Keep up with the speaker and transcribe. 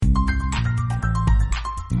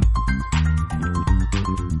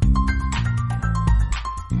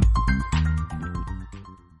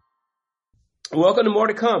Welcome to More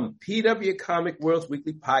to Come, PW Comic World's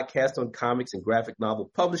weekly podcast on comics and graphic novel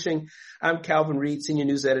publishing. I'm Calvin Reed, senior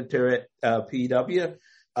news editor at PW,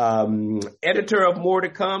 editor of More to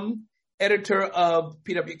Come, editor of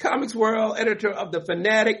PW Comics World, editor of The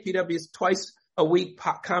Fanatic, PW's twice a week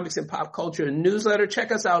pop comics and pop culture newsletter.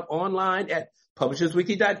 Check us out online at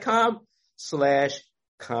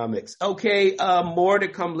publishersweekly.com/comics. Okay, More to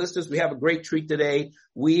Come listeners, we have a great treat today.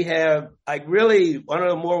 We have really one of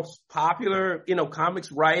the most popular,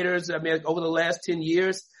 comics writers, over the last 10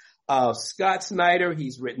 years, Scott Snyder.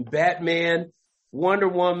 He's written Batman, Wonder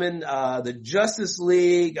Woman, the Justice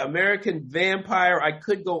League, American Vampire. I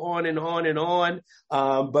could go on and on and on.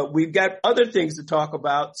 But we've got other things to talk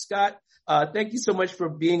about. Scott, thank you so much for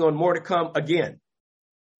being on More to Come again.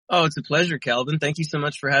 Oh, it's a pleasure, Calvin. Thank you so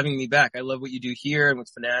much for having me back. I love what you do here and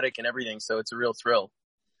with Fanatic and everything, so it's a real thrill.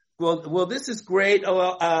 Well, this is great.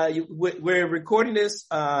 We're recording this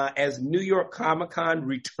as New York Comic Con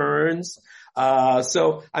returns.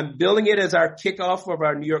 So I'm billing it as our kickoff of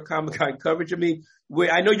our New York Comic Con coverage.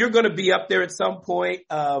 I know you're going to be up there at some point.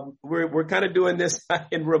 We're kind of doing this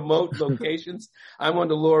in remote locations. I'm on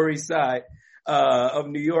the Lower East Side of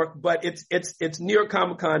New York, but it's New York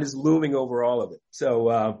Comic Con is looming over all of it.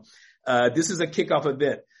 So this is a kickoff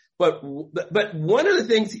event. But one of the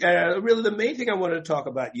things, really the main thing I wanted to talk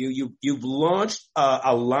about, you've launched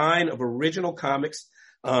a line of original comics.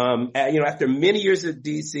 After many years at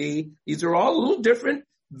DC, these are all a little different.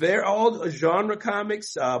 They're all genre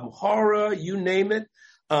comics, horror, you name it.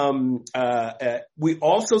 We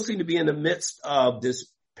also seem to be in the midst of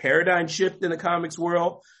this paradigm shift in the comics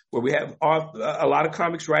world, where we have a lot of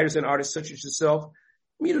comics writers and artists such as yourself,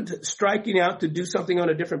 striking out to do something on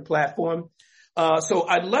a different platform. So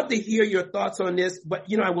I'd love to hear your thoughts on this, but,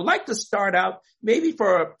 I would like to start out maybe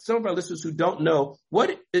for some of our listeners who don't know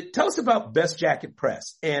tell us about Best Jacket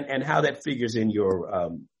Press and how that figures in your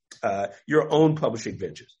own publishing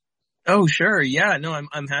ventures. Oh, sure. Yeah, no,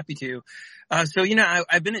 I'm happy to. I've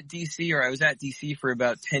been at DC, or I was at DC for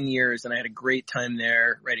about 10 years, and I had a great time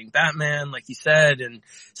there writing Batman, like you said, and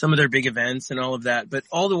some of their big events and all of that. But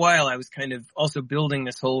all the while, I was kind of also building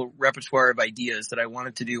this whole repertoire of ideas that I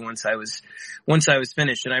wanted to do once I was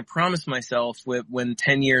finished. And I promised myself when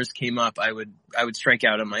 10 years came up, I would strike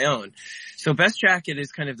out on my own. So Best Jacket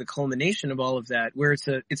is kind of the culmination of all of that, where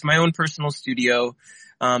it's my own personal studio.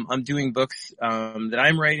 I'm doing books that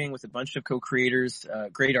I'm writing with a bunch of co-creators,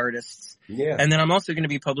 great artists. Yeah. And then I'm also going to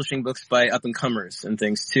be publishing books by up-and-comers and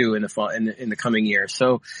things too in the fall, in the coming year.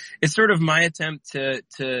 So it's sort of my attempt to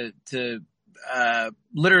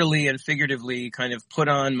literally and figuratively kind of put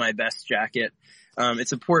on my best jacket.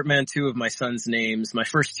 It's a portmanteau of my son's names, my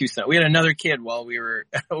first two sons. We had another kid while we were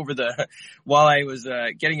while I was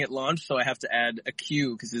getting it launched, so I have to add a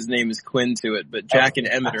Q because his name is Quinn to it. But Jack and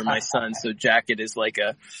Emmett are my sons, so Jacket is like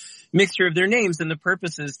a mixture of their names, and the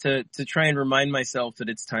purpose is to try and remind myself that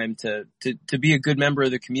it's time to be a good member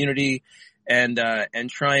of the community and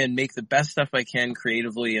try and make the best stuff I can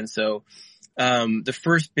creatively. And so the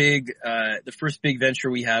first big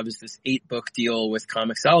venture we have is this 8-book deal with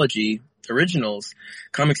Comixology Originals.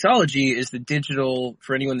 Comixology is the digital,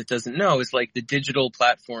 for anyone that doesn't know, is like the digital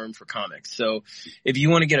platform for comics. So if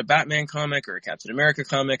you want to get a Batman comic or a Captain America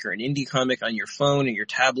comic or an indie comic on your phone or your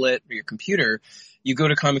tablet or your computer, you go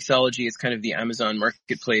to Comixology. It's kind of the Amazon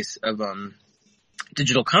marketplace of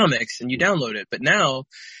digital comics, and you download it. But now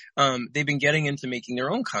they've been getting into making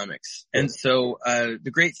their own comics. And so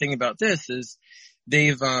the great thing about this is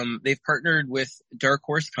they've partnered with Dark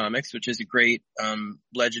Horse Comics, which is a great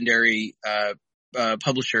legendary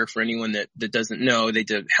publisher for anyone that doesn't know. They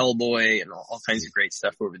did Hellboy and all kinds of great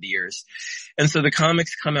stuff over the years. And so the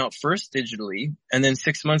comics come out first digitally, and then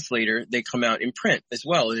 6 months later they come out in print as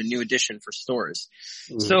well in a new edition for stores.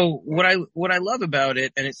 Mm. So what I love about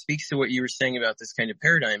it, and it speaks to what you were saying about this kind of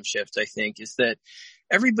paradigm shift, I think, is that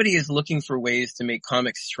everybody is looking for ways to make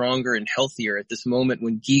comics stronger and healthier at this moment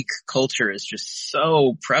when geek culture is just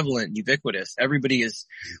so prevalent and ubiquitous. Everybody is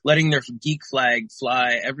letting their geek flag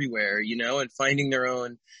fly everywhere, and finding their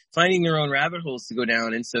own rabbit holes to go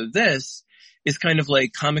down. And so this is kind of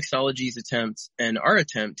like Comixology's attempt and our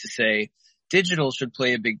attempt to say digital should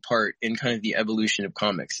play a big part in kind of the evolution of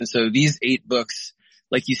comics. And so these 8 books,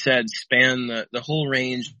 like you said, span the whole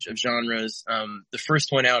range of genres. The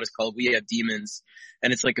first one out is called We Have Demons,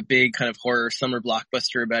 and it's like a big kind of horror summer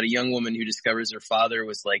blockbuster about a young woman who discovers her father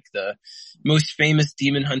was like the most famous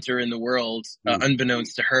demon hunter in the world,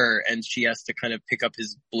 unbeknownst to her, and she has to kind of pick up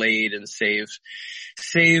his blade and save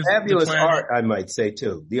fabulous art, I might say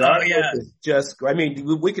too. The art is just,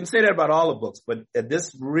 we can say that about all the books, but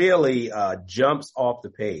this really jumps off the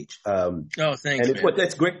page. Thanks. And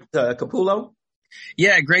that's Greg Capullo?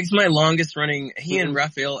 Yeah, Greg's my longest running. He and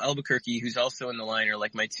Raphael Albuquerque, who's also in the line, are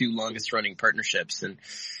like my two longest running partnerships. And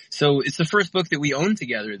so it's the first book that we own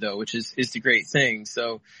together, though, which is the great thing.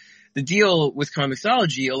 So the deal with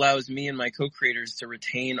Comixology allows me and my co-creators to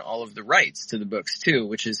retain all of the rights to the books too,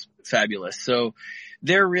 which is fabulous. So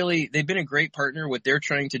they've been a great partner. What they're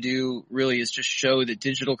trying to do really is just show that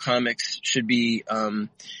digital comics should be,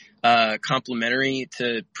 complementary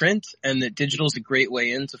to print, and that digital is a great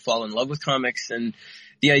way in to fall in love with comics. And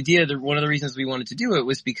the idea that one of the reasons we wanted to do it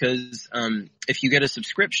was because, if you get a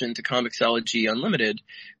subscription to Comixology Unlimited,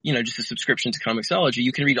 just a subscription to Comixology,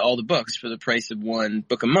 you can read all the books for the price of one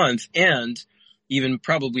book a month. And even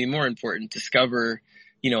probably more important, discover,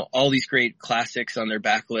 all these great classics on their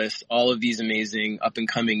backlist, all of these amazing up and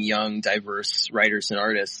coming young, diverse writers and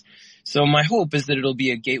artists. So my hope is that it'll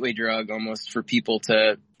be a gateway drug almost for people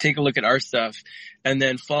to take a look at our stuff and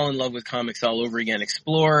then fall in love with comics all over again,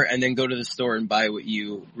 explore, and then go to the store and buy what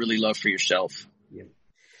you really love for your shelf.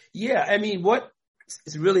 Yeah. I mean, what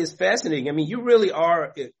is really is fascinating. I mean, you really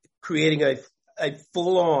are creating a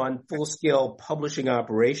full-scale publishing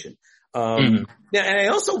operation. Now, and I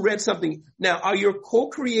also read something. Now, are your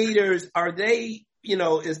co-creators, are they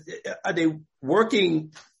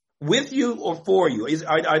working with you or for you?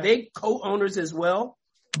 Are they co-owners as well?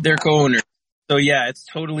 They're co-owners. So yeah, it's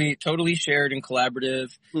totally shared and collaborative.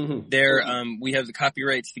 We have the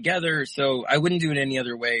copyrights together, so I wouldn't do it any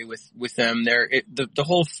other way with them. The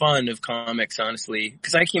whole fun of comics, honestly,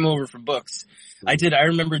 because I came over for books. I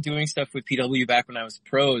remember doing stuff with PW back when I was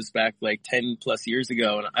pros, back like 10 plus years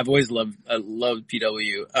ago, and I've always loved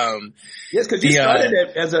PW. Yes, because you started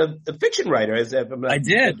as a fiction writer. I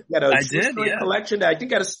did. Yeah. Collection. I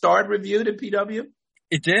think got a starred reviewed at PW.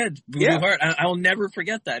 It did. Voodoo Heart. I'll never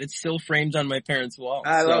forget that. It's still framed on my parents' wall.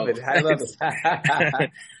 I love it.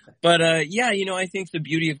 But, I think the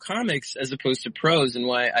beauty of comics as opposed to prose, and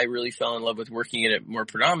why I really fell in love with working in it more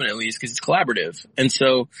predominantly, is because it's collaborative. And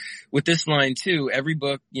so with this line too, every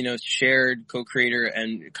book, is shared, co-creator,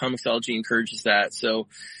 and Comixology encourages that. So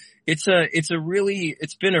it's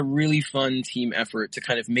been a really fun team effort to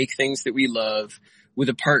kind of make things that we love with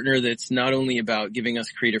a partner that's not only about giving us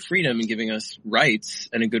creative freedom and giving us rights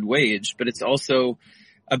and a good wage, but it's also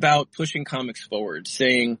about pushing comics forward,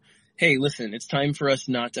 saying, hey, listen, it's time for us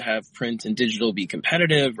not to have print and digital be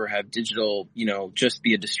competitive, or have digital, just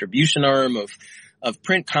be a distribution arm of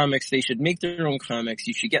print comics. They should make their own comics.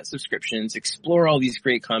 You should get subscriptions, explore all these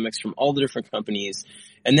great comics from all the different companies,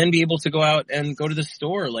 and then be able to go out and go to the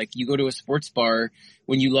store like you go to a sports bar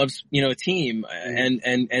when you love, a team,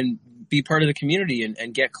 and be part of the community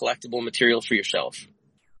and get collectible material for your shelf.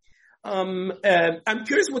 I'm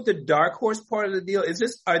curious what the Dark Horse part of the deal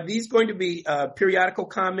is. Are these going to be periodical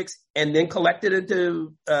comics and then collected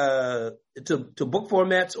into to book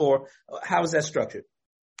formats, or how is that structured?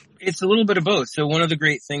 It's a little bit of both. So one of the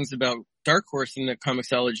great things about Dark Horse and the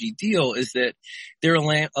Comixology deal is that they're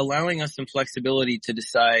allowing us some flexibility to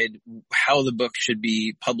decide how the book should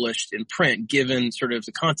be published in print, given sort of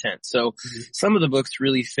the content. So some of the books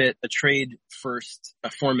really fit a trade first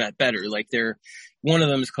format better. Like one of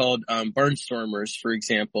them is called Barnstormers, for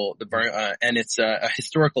example, and it's a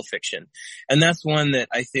historical fiction. And that's one that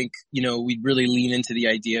I think, we'd really lean into the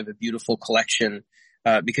idea of a beautiful collection,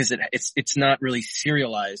 because it's not really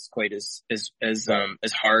serialized quite as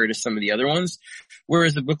hard as some of the other ones.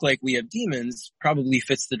 Whereas a book like We Have Demons probably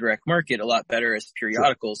fits the direct market a lot better as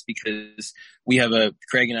periodicals, because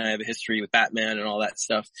Craig and I have a history with Batman and all that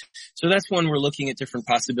stuff. So that's one we're looking at different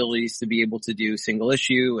possibilities to be able to do single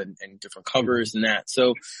issue and different covers and that.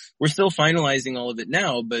 So we're still finalizing all of it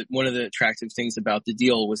now, but one of the attractive things about the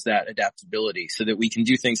deal was that adaptability, so that we can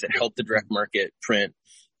do things that help the direct market print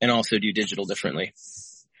and also do digital differently.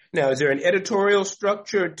 Now, is there an editorial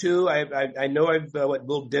structure too? I know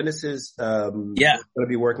Will Dennis is going to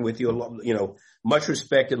be working with you, much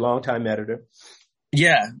respected longtime editor.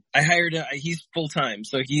 Yeah, I hired he's full time,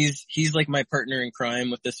 so he's like my partner in crime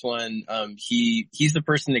with this one. He's the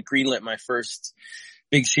person that greenlit my first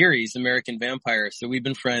big series, American Vampire. So we've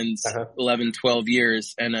been friends 11, 12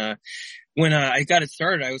 years, and when I got it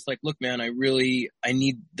started, I was like, look, man, I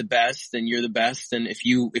need the best, and you're the best. And if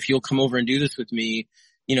you'll come over and do this with me,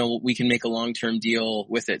 we can make a long-term deal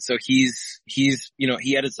with it. So he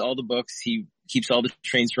edits all the books. He keeps all the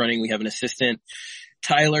trains running. We have an assistant,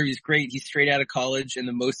 Tyler. He's great. He's straight out of college and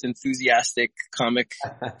the most enthusiastic comic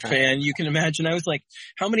fan you can imagine. I was like,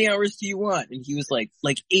 how many hours do you want? And he was like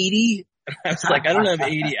 80. I was like, I don't have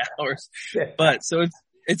 80 hours, but so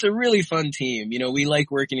it's a really fun team. We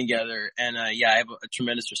like working together, and I have a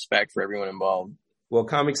tremendous respect for everyone involved. Well,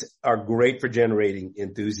 comics are great for generating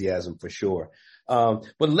enthusiasm for sure.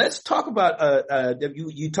 But let's talk about,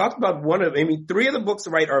 you talked about three of the books,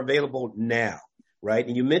 right, are available now, right?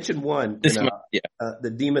 And you mentioned one,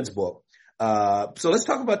 the Demons book. So let's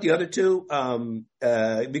talk about the other two,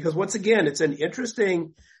 because once again, it's an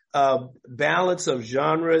interesting, balance of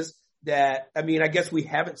genres that, I mean, I guess we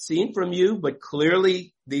haven't seen from you, but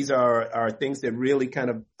clearly these are things that really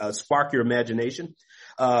kind of, spark your imagination.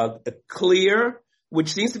 Clear,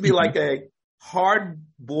 which seems to be like a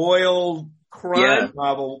hard-boiled crime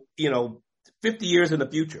novel, 50 years in the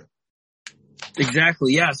future.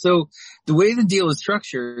 Exactly. Yeah. So the way the deal is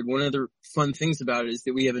structured, one of the fun things about it is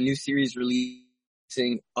that we have a new series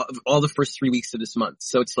releasing all the first 3 weeks of this month.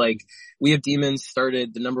 So it's like we have Demons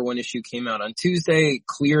started. The #1 issue came out on Tuesday.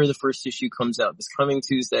 Clear, the first issue, comes out this coming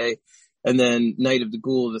Tuesday. And then Night of the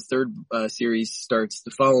Ghoul, the third series, starts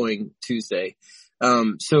the following Tuesday.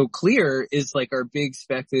 So Clear is like our big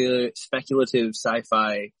speculative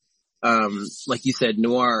sci-fi, like you said,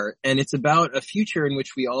 noir. And it's about a future in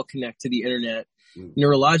which we all connect to the internet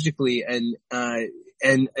neurologically. And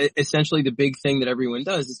essentially the big thing that everyone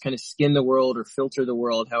does is kind of skin the world or filter the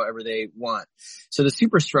world however they want. So the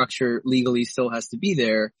superstructure legally still has to be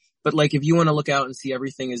there. But like if you want to look out and see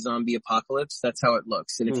everything as zombie apocalypse, that's how it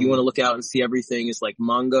looks. And if you want to look out and see everything as like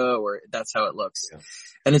manga, or that's how it looks. Yeah.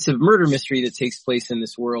 And it's a murder mystery that takes place in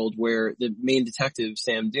this world where the main detective,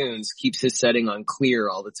 Sam Dunes, keeps his setting on clear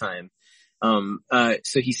all the time.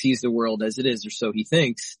 So he sees the world as it is, or so he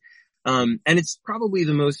thinks. And it's probably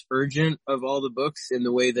the most urgent of all the books in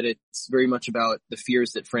the way that it's very much about the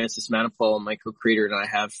fears that Francis Manapul, my co-creator, and I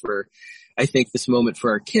have for, I think, this moment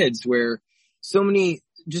for our kids, where so many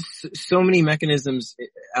mechanisms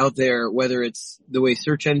out there, whether it's the way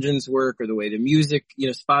search engines work or the way the music,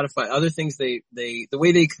 Spotify, other things, the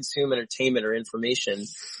way they consume entertainment or information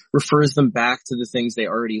refers them back to the things they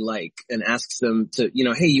already like and asks them to,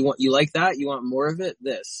 hey, you like that? You want more of it?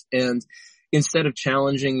 This. And instead of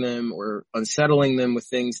challenging them or unsettling them with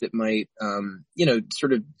things that might,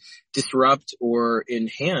 sort of disrupt or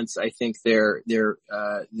enhance, I think, their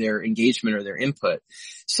engagement or their input.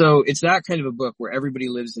 So it's that kind of a book where everybody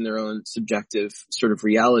lives in their own subjective sort of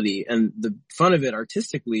reality. And the fun of it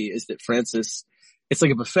artistically is that Francis, it's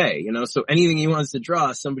like a buffet, so anything he wants to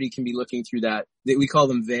draw, somebody can be looking through that. We call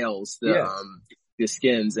them veils, the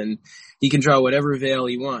skins, and he can draw whatever veil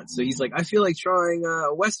he wants. So he's like, I feel like drawing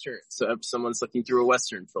a Western. So someone's looking through a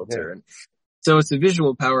Western filter. Yeah. And so it's a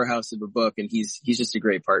visual powerhouse of a book, and he's just a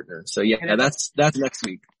great partner. So that's next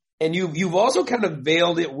week. And you've also kind of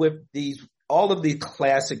veiled it with all of the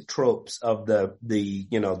classic tropes of the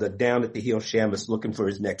down at the heel shamus looking for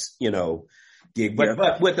his next, gig,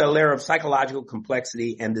 but with a layer of psychological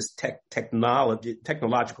complexity and this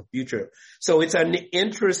technological future. So it's an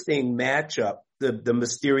interesting matchup. The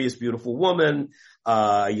mysterious, beautiful woman,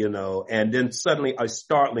 and then suddenly a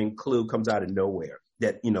startling clue comes out of nowhere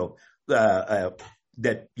that,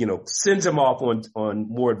 sends him off on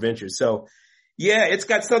more adventures. So yeah, it's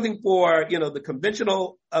got something for, the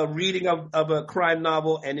conventional reading of a crime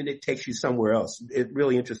novel, and then it takes you somewhere else. It's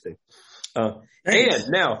really interesting. And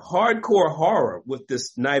now hardcore horror with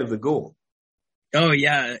this Night of the Ghoul. Oh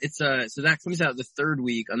yeah, it's so that comes out the third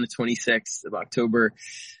week on the 26th of October,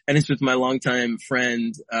 and it's with my longtime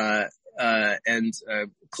friend and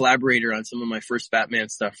collaborator on some of my first Batman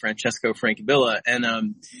stuff, Francesco Francavilla,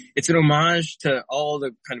 and it's an homage to all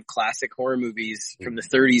the kind of classic horror movies from the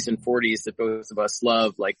 30s and 40s that both of us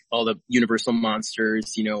love, like all the Universal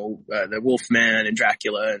monsters, the Wolfman and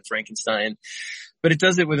Dracula and Frankenstein, but it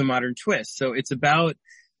does it with a modern twist. So it's about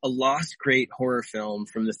a lost great horror film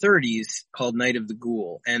from the 30s called Night of the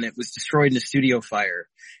Ghoul, and it was destroyed in a studio fire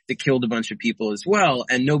that killed a bunch of people as well,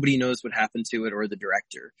 and nobody knows what happened to it or the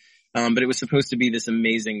director. But it was supposed to be this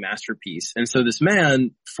amazing masterpiece. And so this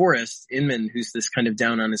man, Forrest Inman, who's this kind of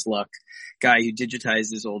down on his luck guy who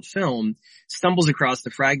digitized his old film, stumbles across the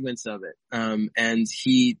fragments of it. And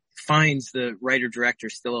he finds the writer-director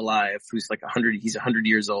still alive, who's like he's 100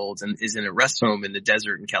 years old and is in a rest home in the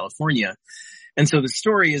desert in California. And so the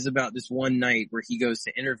story is about this one night where he goes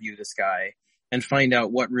to interview this guy and find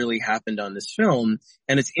out what really happened on this film.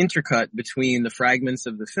 And it's intercut between the fragments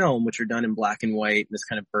of the film, which are done in black and white, this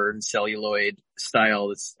kind of burned celluloid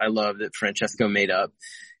style I love that Francesco made up,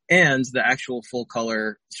 and the actual full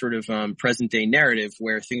color sort of present day narrative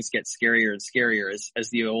where things get scarier and scarier as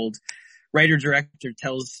the old writer-director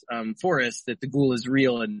tells Forrest that the ghoul is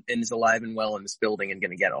real and is alive and well in this building and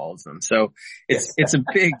going to get all of them. So it's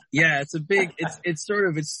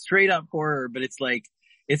straight up horror, but it's like,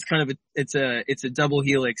 it's kind of it's a double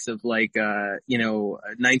helix of like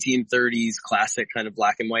 1930s classic kind of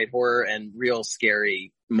black and white horror and real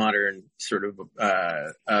scary modern sort of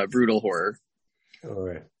brutal horror. All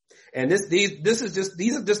right. And these are just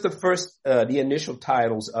the first, the initial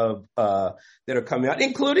titles of, that are coming out,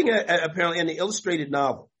 including apparently an illustrated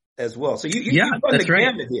novel as well. So you run the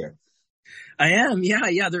gamut here. I am.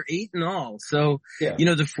 Yeah. They're 8 in all. So,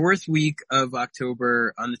 the fourth week of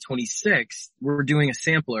October on the 26th, we're doing a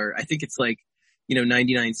sampler. I think it's like,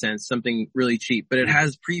 99 cents, something really cheap, but it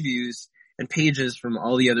has previews and pages from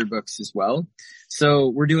all the other books as well. So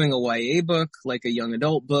we're doing a YA book, like a young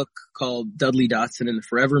adult book called Dudley Dotson and the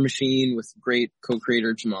Forever Machine with great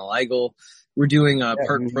co-creator Jamal Igle. We're doing a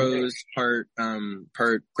part prose, part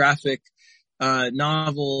graphic,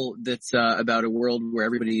 novel that's, about a world where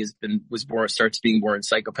everybody starts being born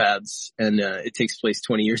psychopaths, and, it takes place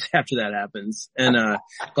 20 years after that happens, and,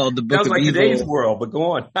 called The Book of like Evil. Today's world, but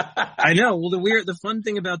go on. I know. Well, the fun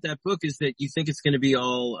thing about that book is that you think it's going to be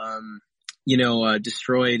all,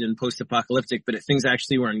 destroyed and post-apocalyptic, but things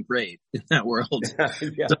actually weren't great in that world. So,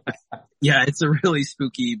 it's a really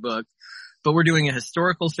spooky book. But we're doing a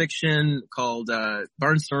historical fiction called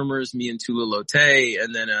Barnstormers, Me and Tula Lotay,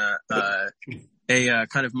 and then a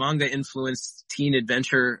kind of manga-influenced teen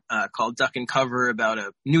adventure called Duck and Cover about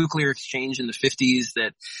a nuclear exchange in the 50s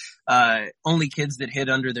that only kids that hid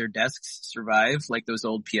under their desks survive, like those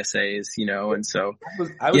old PSAs, and so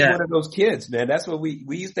I was one of those kids, man. That's what we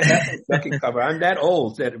used to have, Duck and Cover. I'm that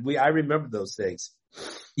old that I remember those things.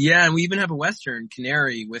 Yeah, and we even have a Western,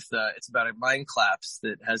 Canary, with it's about a mind collapse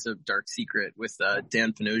that has a dark secret with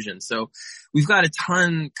Dan Panosian. So we've got a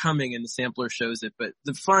ton coming, and the sampler shows it. But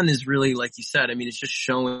the fun is really, like you said, I mean, it's just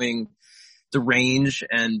showing the range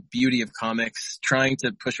and beauty of comics, trying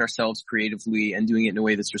to push ourselves creatively and doing it in a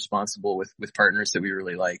way that's responsible with partners that we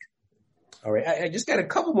really like. All right, I just got a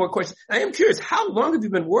couple more questions. I am curious, how long have you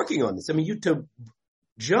been working on this? I mean, to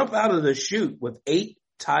jump out of the chute with 8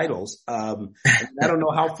 titles. I don't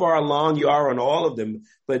know how far along you are on all of them,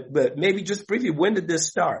 but maybe just briefly, when did this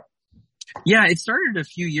start? Yeah, it started a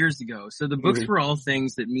few years ago. So the books were all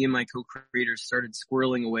things that me and my co-creators started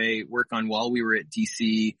squirreling away work on while we were at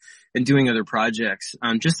DC and doing other projects,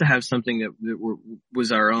 just to have something that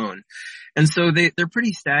was our own. And so they're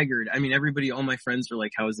pretty staggered. I mean, all my friends are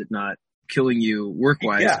like, how is it not killing you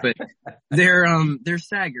work-wise? Yeah. But they're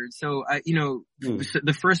staggered. So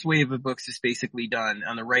the first wave of books is basically done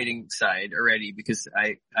on the writing side already, because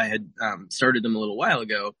I had started them a little while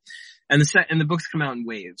ago, and the books come out in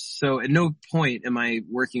waves. So at no point am I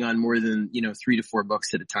working on more than 3 to 4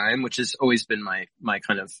 books at a time, which has always been my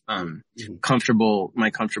kind of comfortable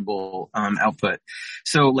output.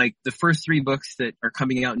 So like the first 3 books that are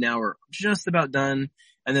coming out now are just about done.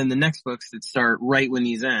 And then the next books that start right when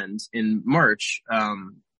these end in March,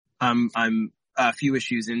 I'm a few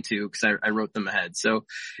issues into, because I wrote them ahead. So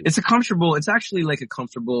it's actually like a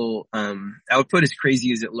comfortable output, as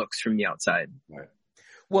crazy as it looks from the outside. Right.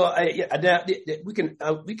 Well,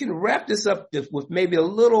 we can wrap this up with maybe a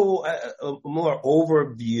little more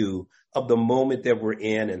overview of the moment that we're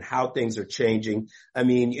in and how things are changing. I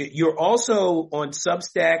mean, you're also on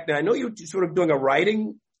Substack. Now, I know you're sort of doing a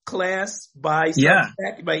writing class by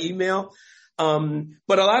Substack, by email.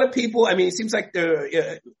 But a lot of people, I mean, it seems like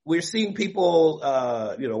we're seeing people,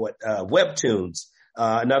 Webtoons,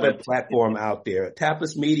 another platform out there,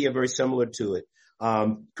 Tapas Media, very similar to it,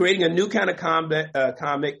 creating a new kind of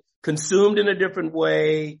comic, consumed in a different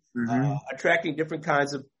way, attracting different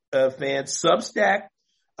kinds of fans. Substack,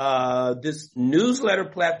 this newsletter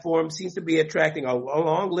platform seems to be attracting a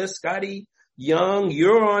long list. Scotty Young,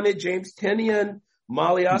 you're on it, James Tinian,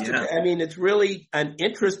 Molly Oster. Yeah. I mean, it's really an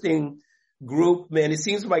interesting group, man. It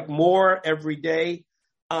seems like more every day.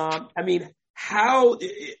 I mean, how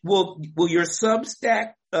will your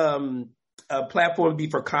Substack platform be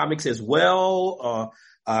for comics as well?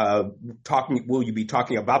 Will you be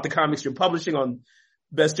talking about the comics you're publishing on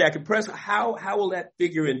Best Jacket Press? How will that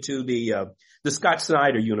figure into the Scott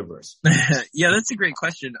Snyder universe? Yeah, that's a great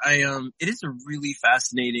question. It is a really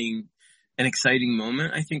fascinating an exciting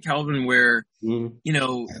moment, I think, Calvin, where,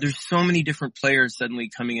 there's so many different players suddenly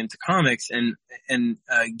coming into comics and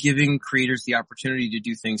giving creators the opportunity to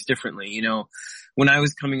do things differently. When I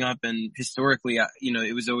was coming up, and historically,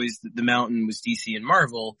 it was always the mountain was DC and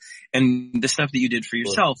Marvel, and the stuff that you did for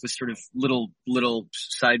yourself was sort of little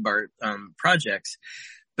sidebar projects.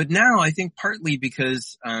 But now I think partly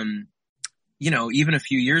because, even a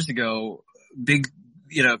few years ago, big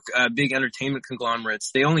entertainment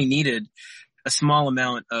conglomerates, they only needed a small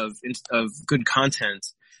amount of good content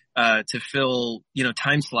to fill,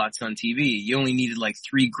 time slots on TV. You only needed like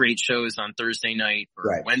 3 great shows on Thursday night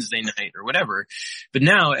or Wednesday night or whatever. But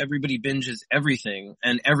now everybody binges everything,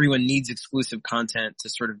 and everyone needs exclusive content to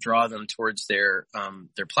sort of draw them towards their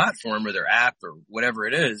platform or their app or whatever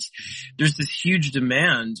it is. There's this huge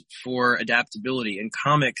demand for adaptability, and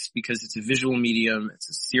comics, because it's a visual medium, it's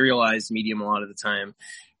a serialized medium a lot of the time,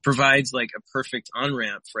 provides like a perfect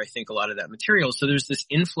on-ramp for, I think, a lot of that material. So there's this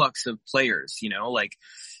influx of players, like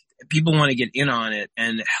people want to get in on it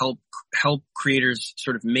and help creators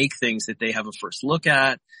sort of make things that they have a first look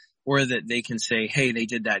at, or that they can say, hey, they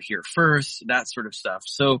did that here first, that sort of stuff.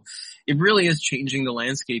 So it really is changing the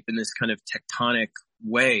landscape in this kind of tectonic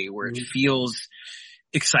way where it feels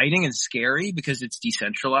exciting and scary because it's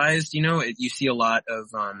decentralized. You see a lot of,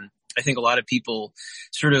 I think a lot of people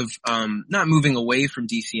sort of, not moving away from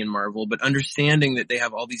DC and Marvel, but understanding that they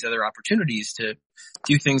have all these other opportunities to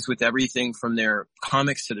do things with everything from their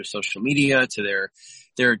comics to their social media to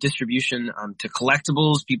their distribution, to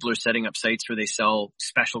collectibles. People are setting up sites where they sell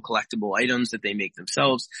special collectible items that they make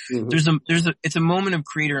themselves. It's a moment of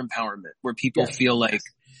creator empowerment where people feel like,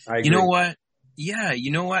 you know what? Yeah,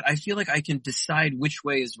 you know what? I feel like I can decide which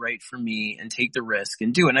way is right for me and take the risk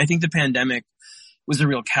and do it. And I think the pandemic was a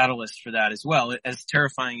real catalyst for that as well. As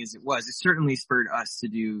terrifying as it was, it certainly spurred us to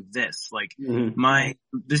do this. Like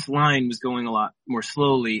this line was going a lot more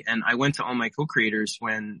slowly, and I went to all my co-creators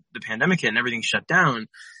when the pandemic hit and everything shut down. And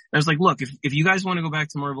I was like, look, if you guys want to go back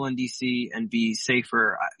to Marvel and DC and be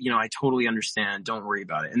safer, I totally understand. Don't worry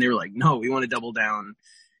about it. And they were like, no, we want to double down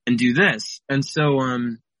and do this. And so,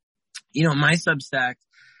 my Substack,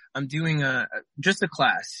 I'm doing just a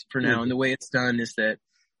class for now. And the way it's done is that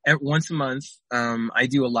once a month, I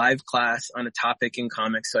do a live class on a topic in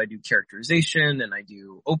comics. So I do characterization, and I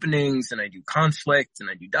do openings, and I do conflict, and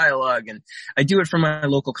I do dialogue, and I do it from my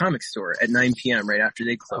local comic store at 9 p.m. right after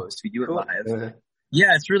they close. We do it live.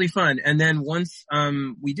 Yeah, it's really fun. And then once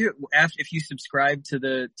we do it, if you subscribe to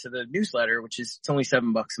the newsletter, which is, it's only $7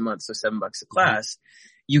 a month, so $7 a class,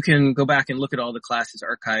 you can go back and look at all the classes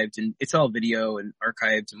archived, and it's all video and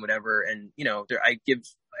archived and whatever. And I give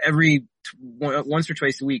once or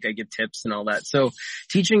twice a week, I give tips and all that. So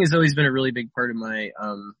teaching has always been a really big part of my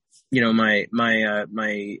my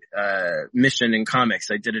mission in comics.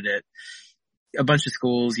 I did it at a bunch of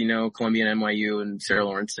schools, Columbia and NYU and Sarah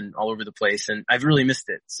Lawrence and all over the place, and I've really missed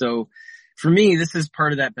it. So for me, this is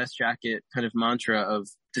part of that Best Jacket kind of mantra of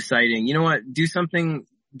deciding, do something.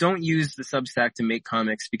 Don't use the Substack to make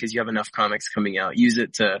comics because you have enough comics coming out. Use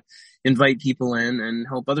it to invite people in and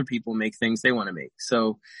help other people make things they want to make.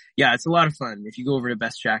 So yeah, it's a lot of fun. If you go over to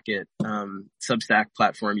Best Jacket, Substack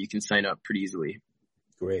platform, you can sign up pretty easily.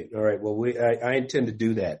 Great. All right. Well, I intend to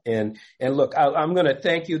do that. And look, I'm going to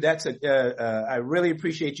thank you. I really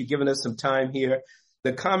appreciate you giving us some time here.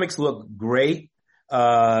 The comics look great. We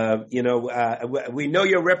know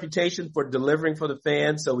your reputation for delivering for the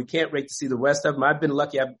fans, so we can't wait to see the rest of them. I've been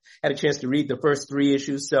lucky. I've had a chance to read the first 3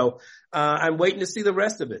 issues, so I'm waiting to see the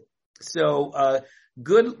rest of it. So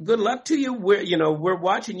good luck to you. We're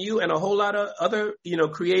watching you and a whole lot of other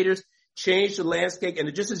creators change the landscape.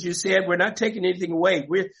 And just as you said, we're not taking anything away.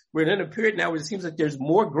 We're in a period now where it seems like there's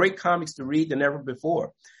more great comics to read than ever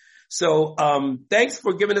before. So thanks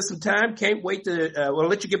for giving us some time. Can't wait to we'll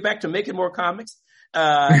let you get back to making more comics.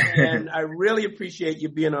 And I really appreciate you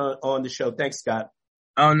being on the show. Thanks, Scott.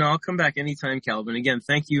 Oh, no, I'll come back anytime, Calvin. Again,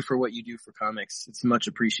 thank you for what you do for comics. It's much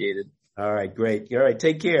appreciated. All right, great. All right,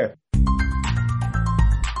 take care.